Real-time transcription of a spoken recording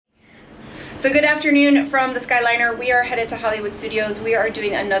So good afternoon from the Skyliner. We are headed to Hollywood Studios. We are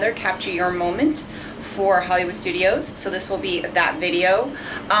doing another Capture Your Moment for Hollywood Studios. So this will be that video.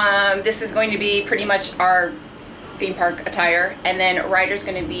 This is going to be pretty much our theme park attire, and then Ryder's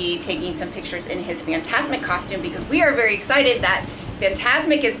going to be taking some pictures in his Fantasmic costume because we are very excited that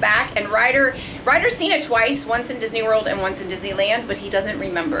Fantasmic is back, and Ryder's seen it twice, once in Disney World and once in Disneyland, but he doesn't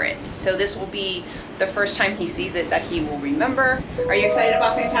remember it. So this will be the first time he sees it that he will remember. Are you excited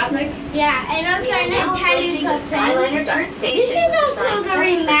about Fantasmic? Yeah, and I'm trying to tell you something. This is also the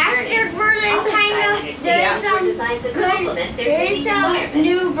remastered version, kind of. There is some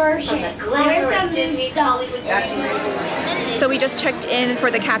new version. There's some new stuff. That's right. So we just checked in for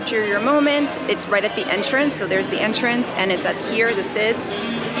the Capture Your Moment. It's right at the entrance. So there's the entrance, and it's at here, the SIDS,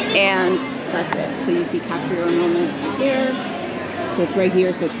 and that's it. So you see Capture Your Moment here. So it's right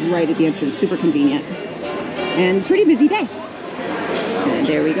here, so it's right at the entrance. Super convenient. And it's a pretty busy day. And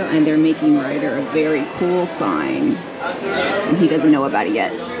there we go. And they're making Ryder a very cool sign. And he doesn't know about it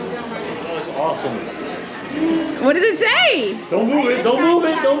yet. Oh, it's awesome. What does it say? Don't move it, don't move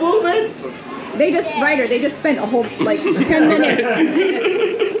it, don't move it! Ryder, they just spent a whole, like, 10 minutes.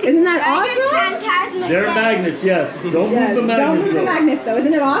 Isn't that awesome? They're magnets, yes. Don't move the magnets. Don't move the magnets, though.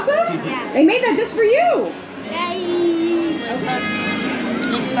 Isn't it awesome? Yeah. They made that just for you. Yay! Okay.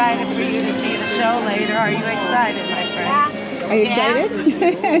 Excited for you to see the show later. Are you excited, my friend? Yeah. Are you excited?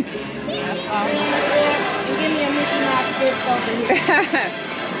 That's all. You give me a Mickey Mouse fist over here.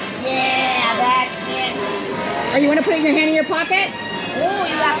 Yeah, that's it. Or you want to put it in your hand in your pocket? Oh,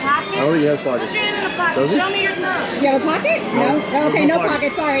 you got pockets? Oh, he has pockets. Put your hand in the pocket. Does he? Show me your thumb. You have a pocket? No? Oh, okay, no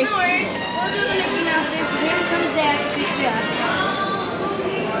pocket, sorry. No worries. We'll do the Mickey Mouse fist. Here comes Dad to pick you up.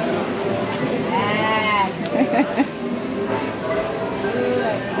 Yes.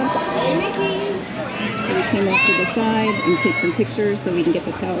 Hey, Mickey. So we came up to the side and take some pictures so we can get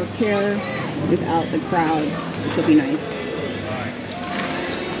the Tower of Terror without the crowds, which will be nice.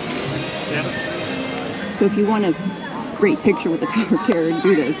 So if you want a great picture with the Tower of Terror,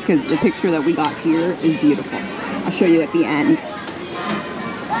 do this, because the picture that we got here is beautiful. I'll show you at the end.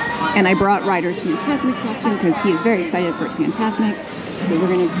 And I brought Ryder's Fantasmic costume because he is very excited for Fantasmic. So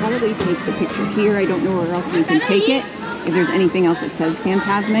we're going to probably take the picture here. I don't know where else we can take it, if there's anything else that says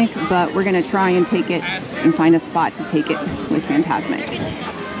Fantasmic, but we're going to try and take it and find a spot to take it with Fantasmic.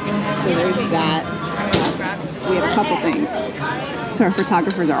 So there's that. So we have a couple things. So our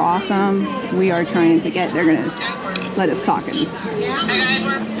photographers are awesome. We are trying to get, they're going to let us talk.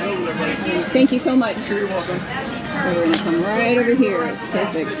 Thank you so much. You're welcome. So we're going to come right over here. It's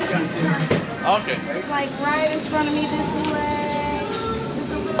perfect. Okay. Like right in front of me this way. Just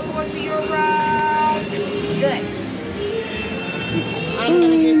a little more to your right. Good. I'm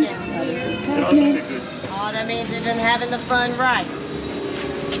gonna get down. That is Fantasmic. Oh, that means you've been having the fun right.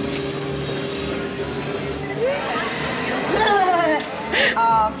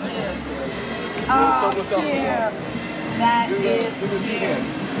 Oh, cute. Oh, cute. That is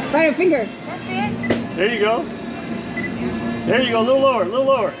cute. Ryder, finger. That's it. There you go. There you go. A little lower, a little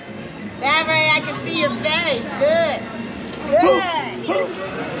lower. That way I can see your face. Good. Good.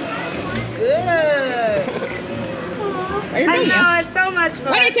 Good. I know, it's so much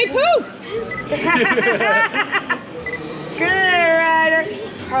fun. Ryder, say poop! Good, Ryder.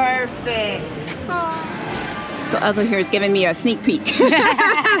 Perfect. So Ethel here is giving me a sneak peek.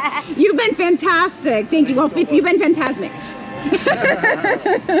 You've been fantastic. Thank you. Well, you've been Fantasmic.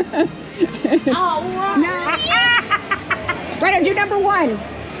 Oh, wow. Ryder, do number 1.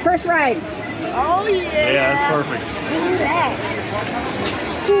 First ride. Oh, yeah. Yeah, that's perfect. Do that.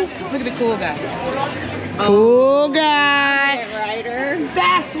 Look at the cool guy. Cool guy. Ryder.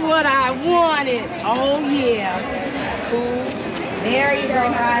 That's what I wanted. Oh, yeah. Cool. There you go,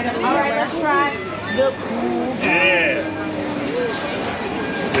 Ryder. All right, let's try the cool guy. Yeah.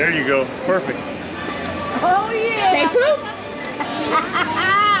 There you go. Perfect. Oh, yeah. Say poop.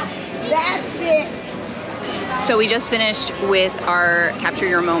 That's it. So we just finished with our Capture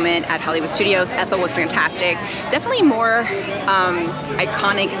Your Moment at Hollywood Studios. Ethel was fantastic. Definitely more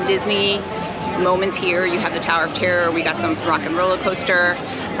iconic Disney moments here. You have the Tower of Terror. We got some Rockin Rollin Coaster.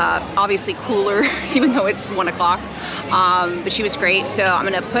 Obviously cooler, even though it's 1 o'clock. But she was great. So I'm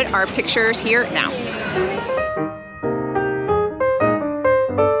gonna put our pictures here now.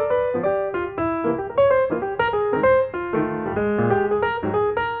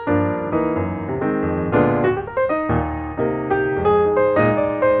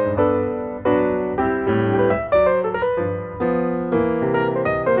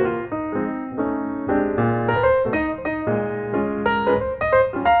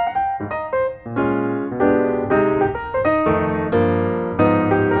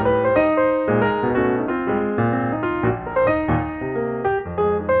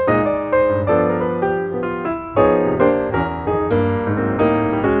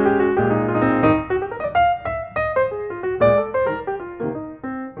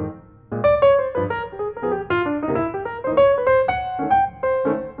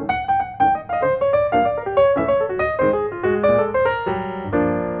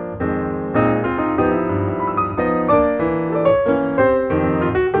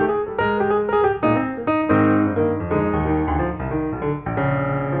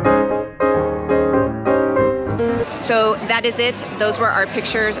 that is it. Those were our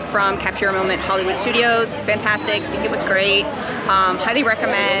pictures from Capture a Moment Hollywood Studios. Fantastic. I think it was great. Highly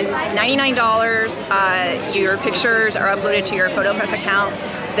recommend. $99. Your pictures are uploaded to your Photopass account.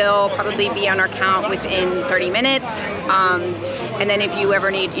 They'll probably be on our account within 30 minutes. And then if you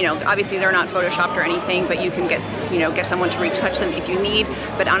ever need, you know, obviously they're not photoshopped or anything, but you can get, you know, get someone to retouch them if you need.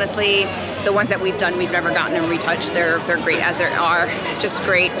 But honestly, the ones that we've done, we've never gotten them retouched. They're great as they are. It's just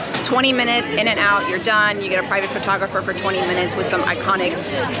great. 20 minutes in and out, you're done. You get a private photographer for 20 minutes with some iconic,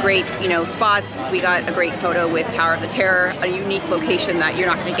 great, you know, spots. We got a great photo with Tower of the Terror, a unique location that you're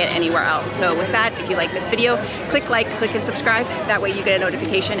not going to get anywhere else. So with that, if you like this video, click like, click and subscribe. That way you get a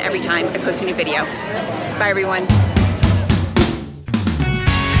notification every time I post a new video. Bye everyone.